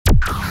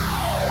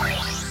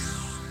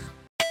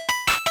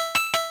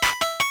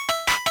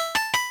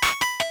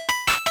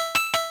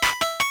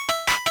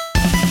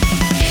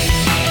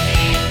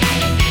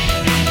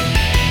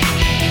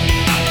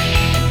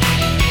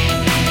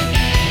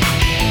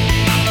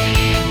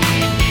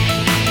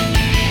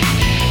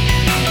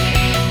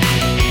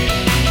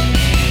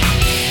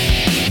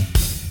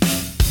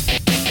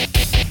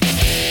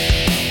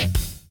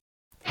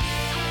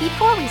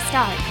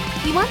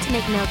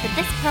note that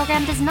this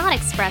program does not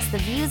express the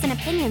views and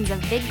opinions of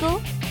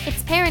VidGul,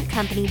 its parent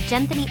company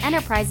Genthany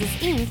Enterprises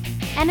Inc.,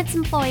 and its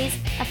employees,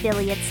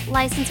 affiliates,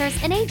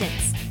 licensors, and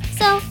agents.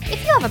 So,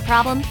 if you have a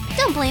problem,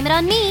 don't blame it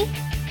on me.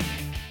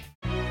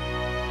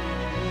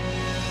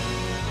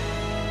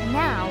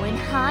 Now, in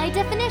high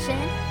definition,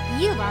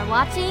 you are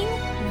watching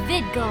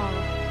VidGul.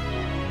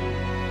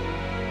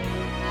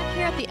 Back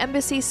here at the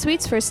Embassy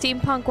Suites for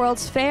Steampunk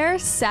World's Fair,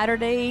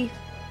 Saturday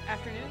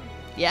Afternoon.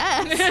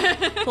 Yes.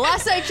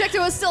 Last I checked, it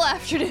was still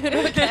afternoon.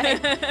 Okay.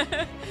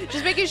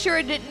 Just making sure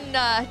it didn't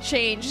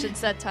change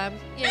since that time.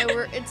 You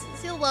know, it's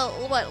still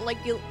what, like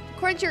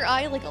according to your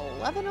eye, like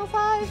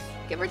 11:05,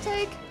 give or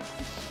take.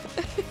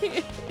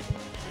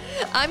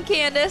 I'm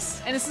Candace,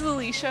 And this is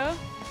Alicia.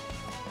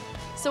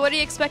 So what are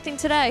you expecting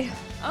today?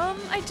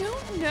 I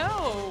don't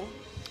know.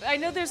 I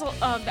know there's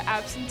the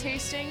absinthe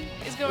tasting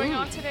is going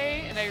on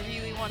today, and I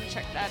really want to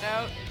check that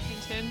out.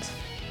 Hint, hint.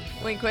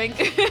 Wink, wink.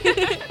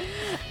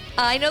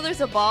 I know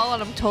there's a ball,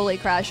 and I'm totally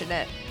crashing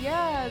it.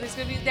 Yeah,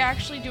 they're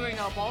actually doing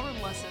ballroom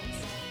lessons.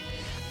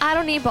 I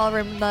don't need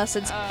ballroom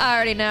lessons. I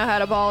already know how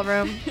to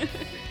ballroom.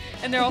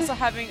 And they're also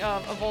having a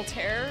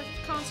Voltaire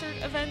concert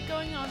event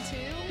going on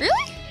too.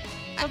 Really?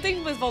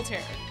 Something with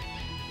Voltaire.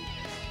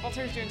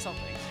 Voltaire's doing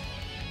something.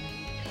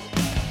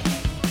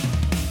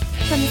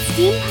 From the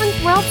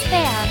Steampunk World's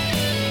Fair,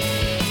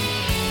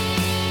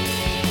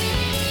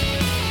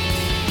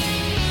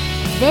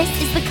 this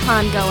is the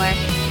Congoer,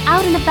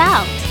 out and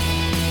about.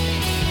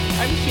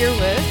 I'm here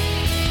with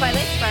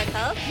Twilight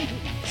Sparkle.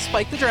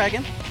 Spike the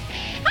Dragon.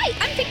 Hi,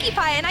 I'm Pinkie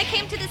Pie, and I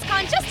came to this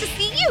con just to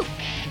see you.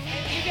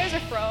 and you guys are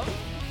from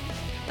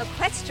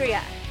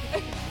Equestria.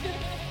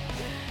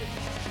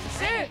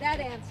 Sarah. That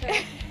answer.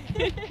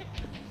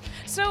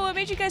 So what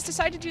made you guys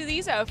decide to do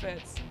these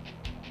outfits?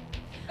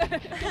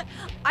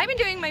 I've been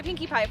doing my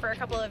Pinkie Pie for a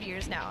couple of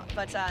years now,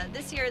 but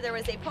this year there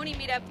was a pony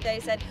meetup. They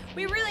said,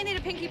 we really need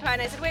a Pinkie Pie,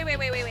 and I said, wait,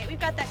 we've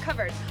got that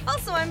covered.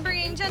 Also, I'm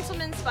bringing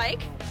Gentleman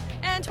Spike,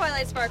 and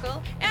Twilight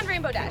Sparkle, and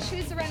Rainbow Dash,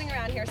 who's running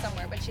around here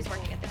somewhere, but she's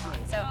working at the con.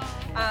 So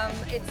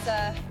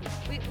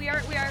we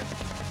are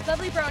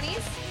lovely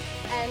bronies,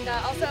 and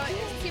also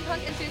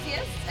steampunk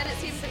enthusiasts, and it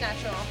seems the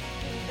natural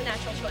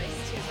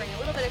choice to bring a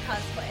little bit of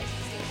cosplay to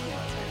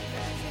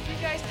steampunk. Did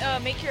you guys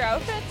make your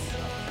outfits?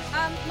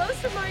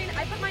 Most of mine,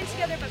 I put mine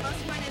together, but most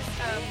of mine is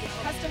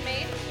custom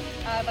made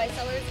by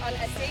sellers on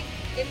Etsy.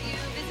 If you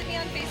visit me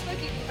on Facebook,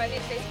 you can find me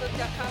at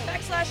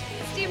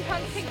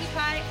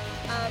facebook.com/steampunkpinkiepie,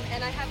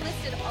 and I have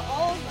listed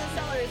all of the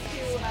sellers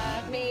who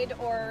made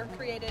or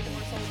created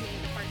or sold me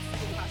parts to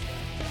the costume.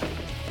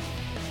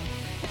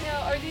 Now,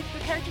 are the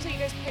characters that you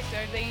guys picked,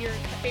 are they your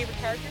favorite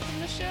characters from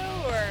the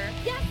show, or?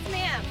 Yes,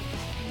 ma'am.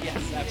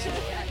 Yes,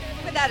 absolutely.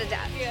 Without a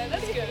doubt. Yeah,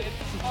 that's good.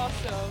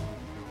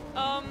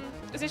 Awesome.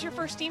 Is this your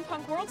first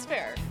Steampunk World's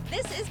Fair?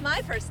 This is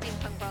my first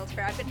Steampunk World's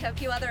Fair. I've been to a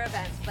few other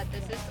events, but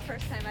this is the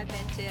first time I've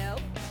been to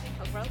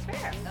Steampunk World's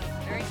Fair. So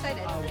very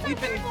excited.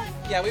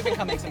 We've been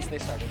coming since they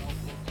started.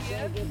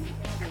 Yeah.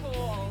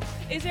 Cool.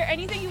 Is there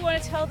anything you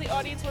want to tell the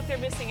audience what they're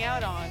missing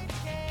out on?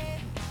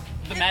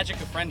 The magic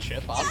of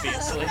friendship,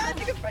 obviously.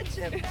 Magic of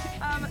friendship.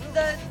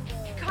 The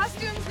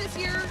costumes this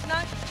year,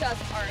 not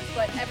just ours,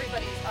 but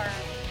everybody's are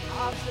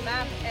off the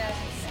map, and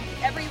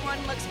everyone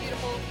looks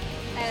beautiful.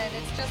 And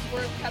it's just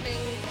worth coming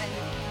and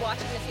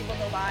watching the people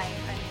go by,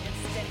 and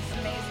it's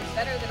amazing,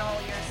 better than all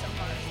years so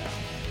far. So.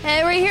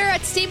 And we're here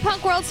at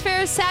Steampunk World's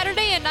Fair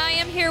Saturday, and I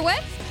am here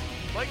with...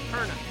 Mike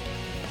Perna.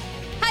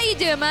 How you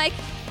doing, Mike?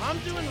 I'm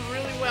doing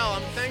really well.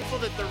 I'm thankful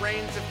that the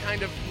rains have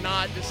kind of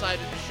not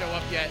decided to show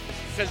up yet,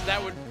 because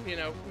that would,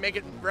 make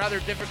it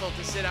rather difficult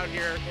to sit out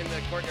here in the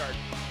courtyard.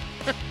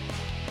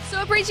 So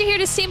what brings you here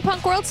to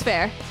Steampunk World's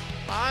Fair?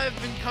 I've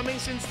been coming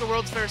since the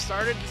World's Fair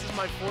started. This is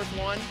my fourth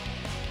one.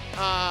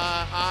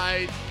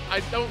 I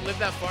don't live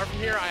that far from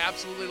here. I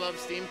absolutely love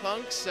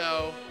steampunk,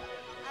 so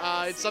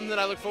it's something that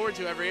I look forward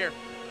to every year.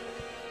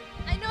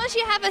 I noticed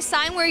you have a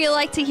sign where you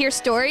like to hear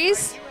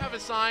stories. I do have a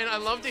sign. I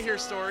love to hear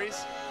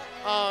stories.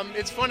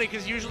 It's funny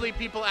because usually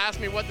people ask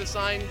me what the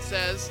sign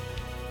says,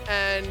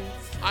 and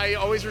I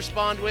always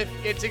respond with,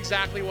 it's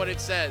exactly what it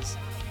says.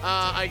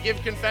 I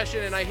give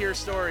confession and I hear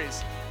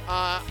stories.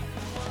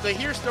 The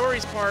hear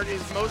stories part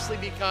is mostly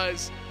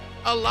because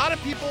a lot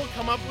of people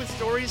come up with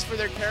stories for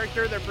their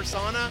character, their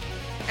persona,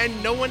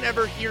 and no one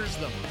ever hears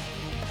them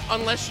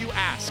unless you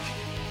ask.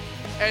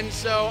 And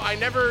so I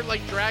never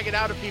drag it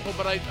out of people,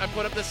 but I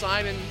put up the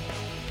sign and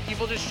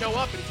people just show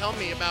up and tell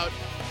me about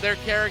their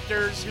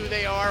characters, who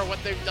they are,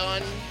 what they've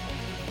done,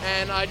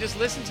 and I just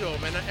listen to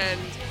them. And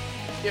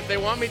if they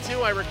want me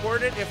to, I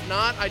record it. If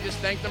not, I just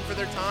thank them for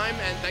their time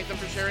and thank them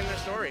for sharing their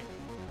story.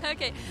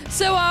 Okay,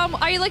 so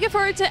are you looking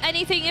forward to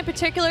anything in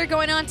particular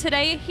going on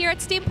today here at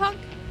Steampunk?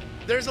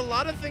 There's a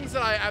lot of things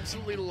that I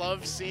absolutely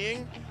love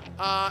seeing.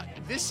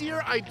 This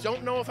year, I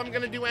don't know if I'm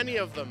going to do any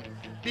of them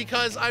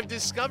because I've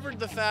discovered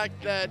the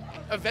fact that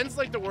events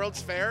like the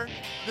World's Fair,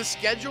 the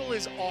schedule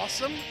is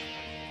awesome,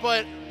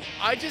 but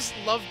I just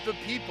love the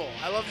people.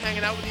 I love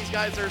hanging out with these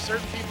guys. There are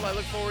certain people I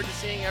look forward to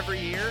seeing every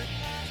year,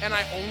 and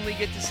I only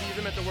get to see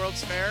them at the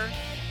World's Fair.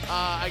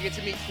 I get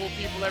to meet cool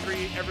people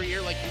every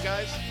year like you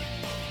guys.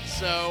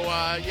 So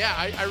yeah,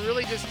 I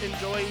really just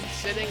enjoy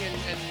sitting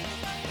and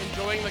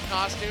enjoying the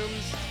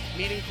costumes,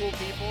 meeting cool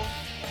people.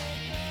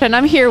 And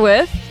I'm here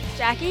with.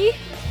 Jackie?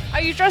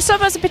 Are you dressed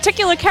up as a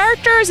particular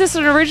character? Is this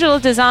an original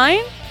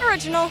design?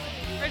 Original.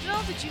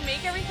 Original? Did you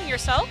make everything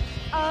yourself?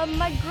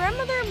 My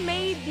grandmother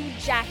made the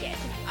jacket,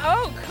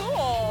 Oh,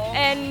 cool.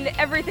 and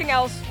everything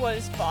else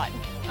was bought.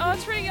 Oh,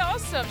 that's pretty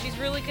awesome. She's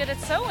really good at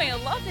sewing. I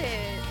love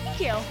it. Thank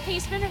you. Can you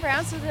spin it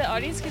around so the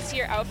audience can see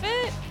your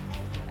outfit?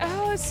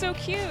 Oh, it's so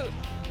cute.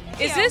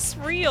 Is you. this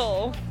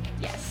real?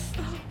 Yes.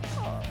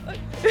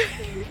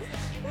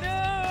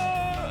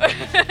 No.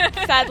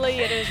 Sadly,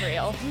 it is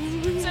real.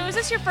 So is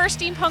this your first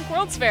Steampunk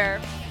World's Fair?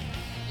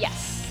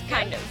 Yes,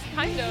 kind of.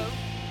 Kind of.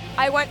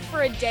 I went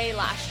for a day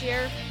last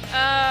year.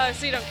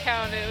 So you don't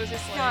count it. It was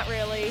just like. Not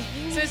really.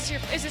 So is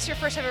this your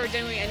first time ever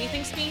doing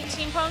anything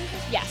steampunk?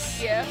 Yes.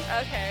 Yeah.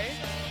 Okay.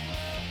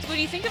 So what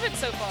do you think of it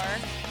so far?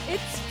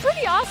 It's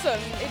pretty awesome.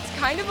 It's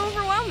kind of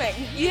overwhelming.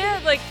 Yeah,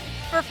 like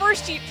for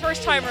first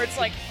timer, it's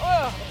like,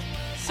 oh,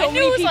 So I knew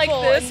many it was like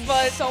people this, and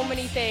but so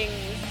many things.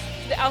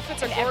 the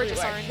outfits are gorgeous,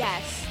 everywhere. aren't they?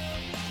 Yes.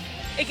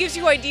 It gives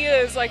you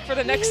ideas like for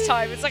the next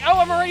time. It's like, oh,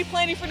 I'm already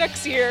planning for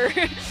next year.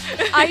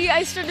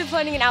 I started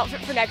planning an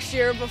outfit for next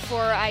year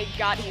before I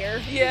got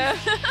here. Yeah.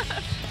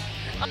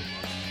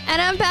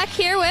 And I'm back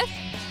here with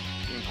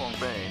Steampunk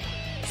Bane.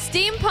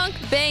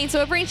 Steampunk Bane. So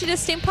what brings you to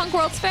Steampunk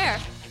World's Fair?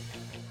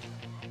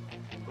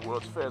 The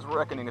World's Fair's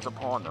reckoning is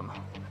upon them.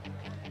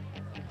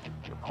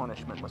 Your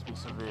punishment must be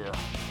severe.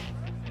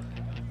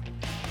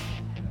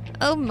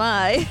 Oh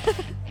my.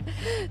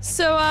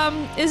 So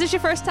is this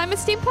your first time at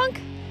Steampunk?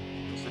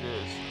 Yes, it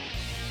is.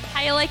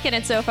 How you liking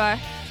it so far?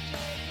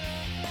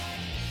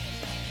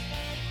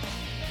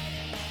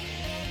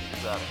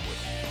 It's adequate.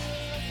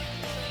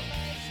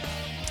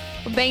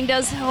 Well, Bane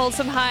does hold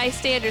some high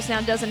standards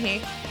now, doesn't he?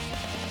 You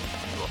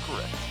are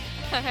correct.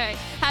 Okay.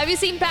 Have you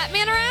seen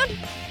Batman around?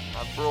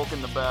 I've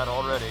broken the bat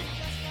already.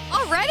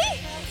 Already?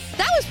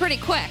 That was pretty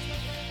quick.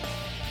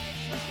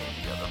 We came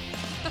together.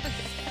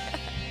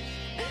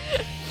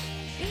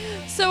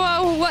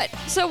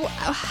 So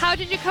how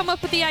did you come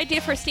up with the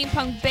idea for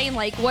Steampunk Bane?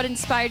 Like, what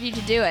inspired you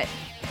to do it?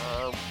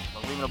 I was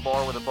leaving a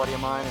bar with a buddy of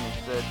mine, and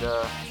he said,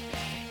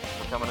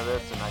 we're coming to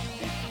this, and I could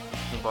be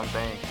Steampunk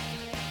Bane.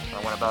 And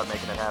I went about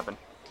making it happen.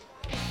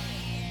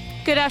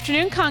 Good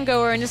afternoon,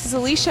 Congoer, and this is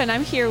Alicia, and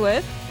I'm here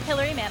with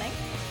Hillary Manning.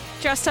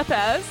 dressed up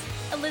as.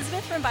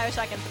 Elizabeth from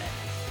Bioshock Infinite.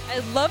 I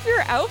love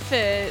your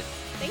outfit.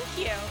 Thank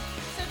you.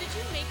 So did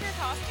you make your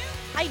costume?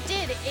 I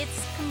did.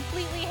 It's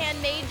completely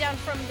handmade down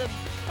from the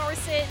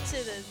corset to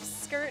the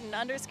skirt and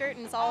underskirt,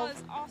 and it's all.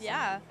 that's awesome.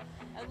 Yeah.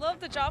 I love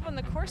the job on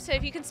the corset.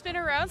 If you can spin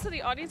around so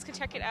the audience can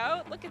check it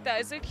out. Look at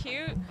that. Is it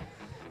cute?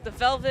 The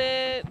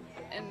velvet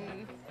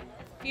and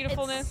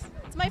beautifulness.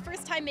 It's my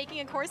first time making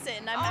a corset,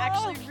 and I'm Oh.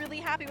 actually really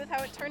happy with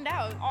how it turned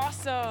out.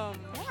 Awesome.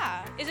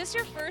 Yeah. Is this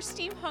your first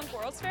Steampunk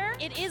World's Fair?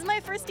 It is my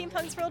first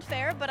Steampunk's World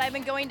Fair, but I've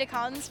been going to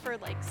cons for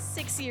like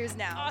 6 years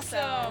now.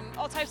 Awesome.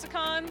 So All types of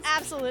cons?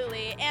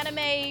 absolutely.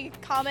 Anime,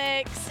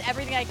 comics,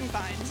 everything I can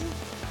find.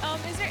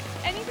 Is there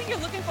anything you're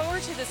looking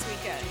forward to this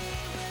weekend?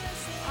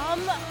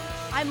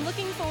 I'm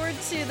looking forward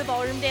to the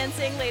ballroom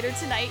dancing later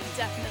tonight,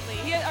 definitely.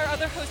 Yeah, our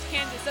other host,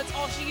 Candace, that's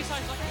all she keeps on.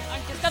 Like,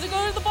 I just gotta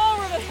go to the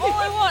ballroom. That's all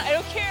I want. I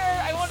don't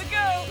care. I want to go.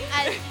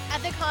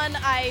 At the con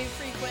I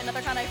frequent,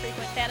 another con I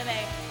frequent,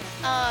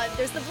 Fanime,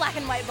 there's the black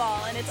and white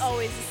ball, and it's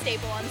always a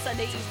staple on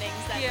Sunday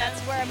evenings. That's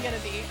where I'm gonna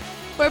be.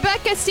 We're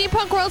back at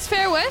Steampunk World's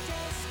Fair with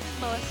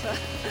Melissa.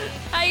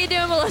 How you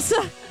doing,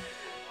 Melissa?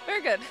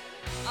 Very good.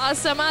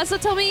 Awesome. So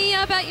tell me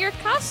about your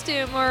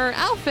costume or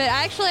outfit.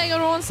 I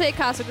don't want to say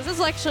costume because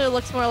this actually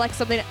looks more like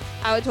something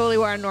I would totally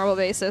wear on a normal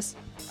basis.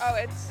 Oh,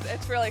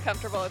 it's really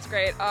comfortable. It's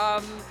great.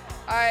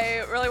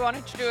 I really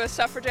wanted to do a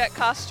suffragette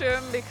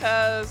costume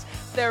because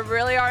there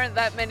really aren't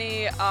that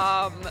many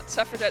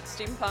suffragette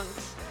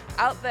steampunks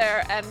out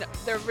there, and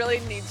there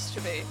really needs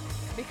to be,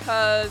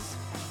 because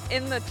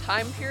in the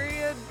time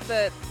period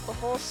that the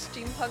whole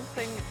steampunk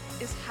thing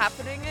is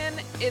happening in,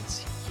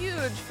 it's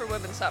huge for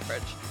women's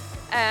suffrage.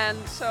 And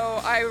so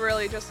I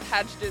really just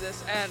had to do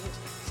this, and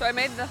so I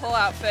made the whole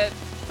outfit,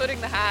 including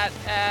the hat,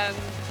 and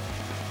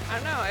I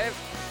don't know,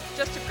 it's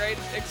just a great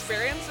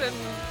experience and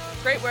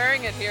great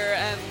wearing it here,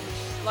 and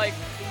like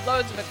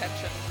loads of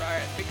attention for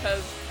it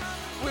because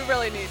we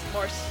really need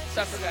more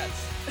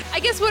suffragettes. I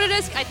guess what it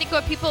is, I think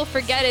what people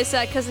forget is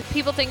that because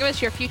people think of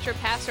us your future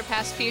past or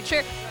past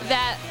future,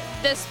 that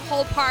this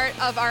whole part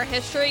of our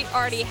history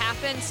already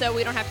happened, so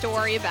we don't have to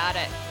worry about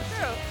it.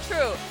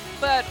 True.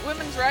 But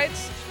women's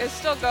rights is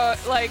still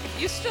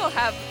you still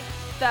have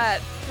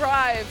that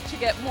drive to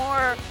get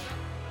more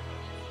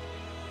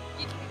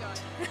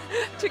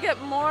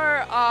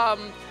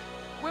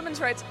women's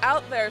rights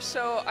out there.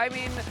 So I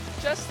mean,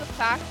 just the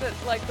fact that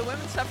like the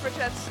women's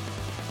suffragettes,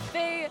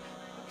 they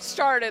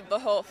started the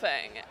whole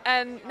thing.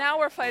 And now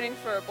we're fighting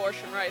for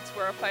abortion rights.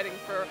 We're fighting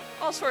for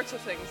all sorts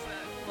of things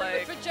that,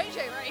 like... For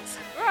JJ rights.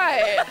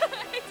 Right. I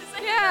hate to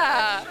say Yeah.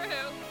 that, but it's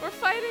true. We're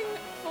fighting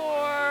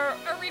for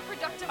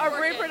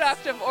Our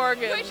reproductive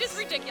organs. Which is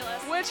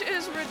ridiculous. Which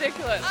is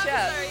ridiculous, I'm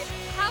yes. sorry.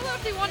 How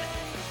about they want...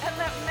 And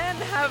that men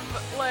have,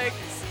 like,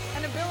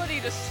 an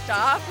ability to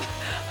stop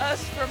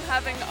us from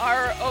having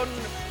our own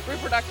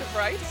reproductive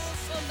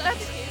rights? Well,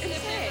 That's if insane.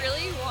 they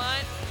really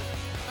want,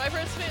 my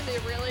first opinion, they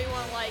really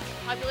want like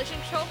population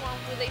control. Why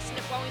we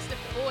sniff the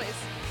boys?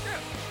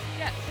 True.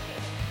 Yeah.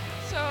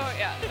 So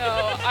yeah,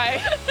 no,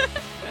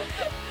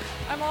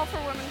 I'm all for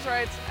women's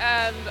rights,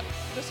 and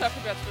the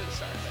suffragettes really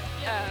started it.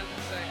 Yeah. And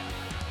so yeah.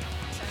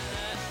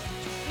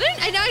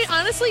 And I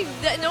honestly,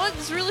 no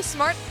one's really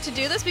smart to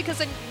do this because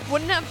I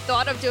wouldn't have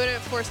thought of doing it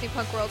for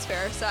Steampunk World's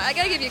Fair. So I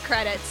gotta give you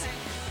credits.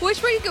 What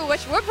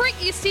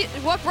brought you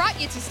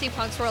to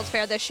Steampunk's World's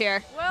Fair this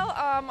year? Well,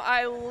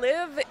 I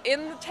live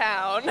in the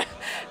town,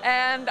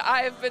 and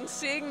I've been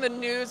seeing the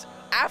news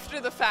after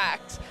the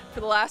fact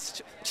for the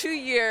last 2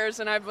 years,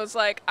 and I was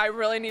like, I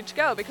really need to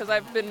go because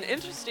I've been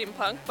into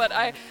steampunk, but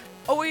I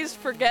always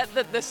forget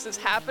that this is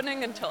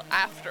happening until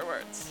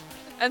afterwards.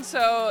 And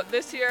so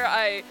this year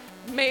I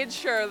made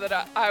sure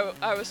that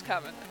I was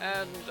coming,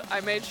 and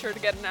I made sure to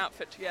get an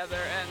outfit together,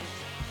 and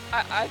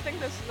I think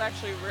this is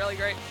actually a really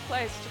great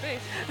place to be.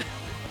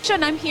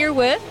 And I'm here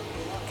with...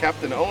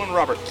 Captain Owen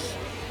Roberts.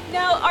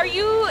 Now, are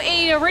you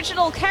a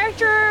original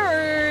character,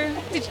 or...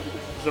 He's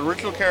an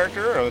original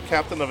character, a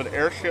captain of an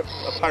airship,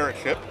 a pirate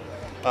ship,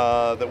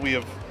 that we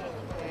have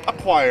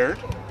acquired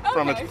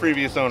from its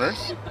previous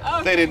owners.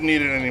 Okay. They didn't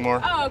need it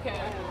anymore. Oh,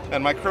 okay.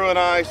 And my crew and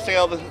I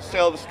sail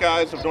the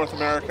skies of North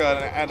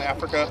America and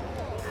Africa,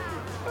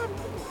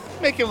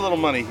 making a little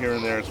money here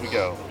and there as we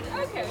go.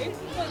 Okay.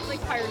 Well, like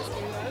pirates do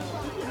that.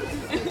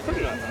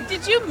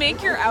 Did you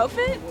make your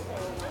outfit?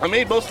 I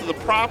made most of the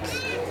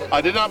props.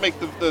 I did not make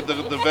the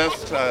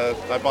vest.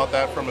 I bought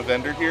that from a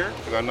vendor here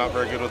because I'm not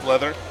very good with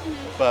leather.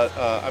 But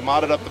I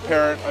modded up the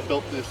parrot. I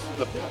built the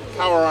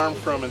power arm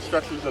from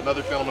instructions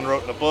another gentleman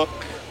wrote in a book.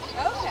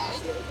 Okay.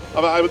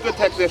 I'm a good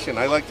technician.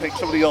 I like to take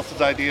somebody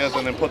else's ideas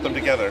and then put them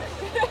together.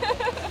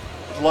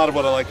 A lot of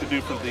what I like to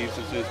do for these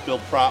is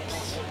build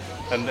props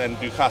and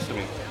do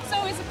costuming.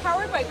 So is it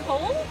powered by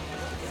coal?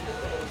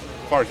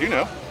 As far as you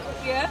know.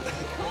 Yeah.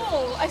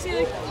 Cool. I see.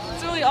 Like,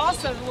 it's really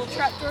awesome. A little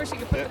trap door so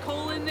you can put the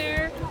coal in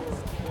there.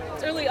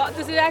 It's really.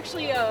 Does it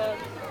actually?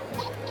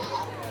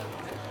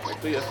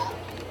 See ya.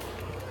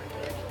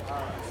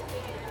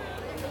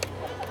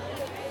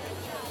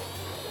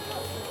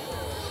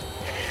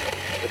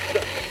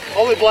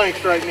 Only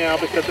blanks right now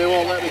because they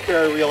won't let me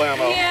carry real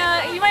ammo.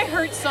 Yeah, you might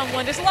hurt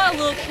someone. There's a lot of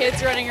little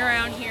kids running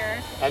around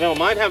here. I know,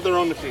 mine have their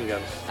own machine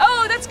guns.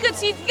 Oh, that's good.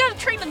 So you gotta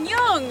train them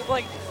young.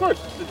 Like, of course,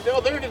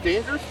 they're in a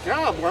dangerous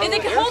job. And they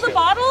can hold a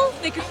bottle,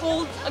 they can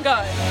hold a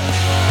gun.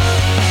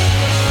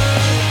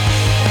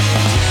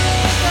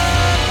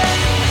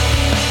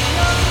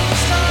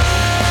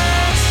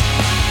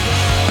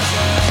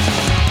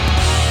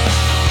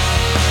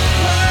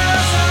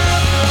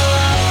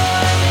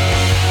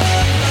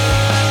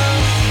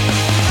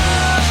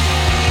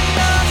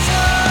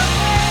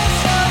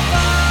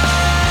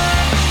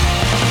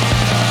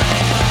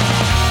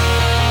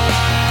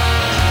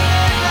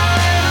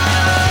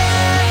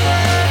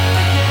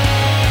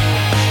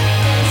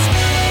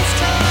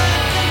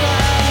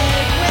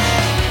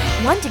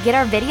 Want to get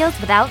our videos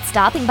without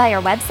stopping by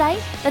our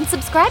website? Then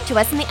subscribe to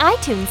us in the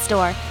iTunes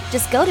Store.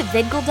 Just go to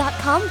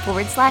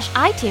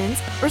vidgle.com/iTunes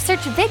or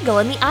search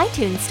Vidgle in the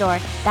iTunes Store.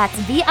 That's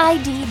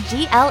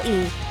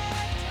VIDGLE.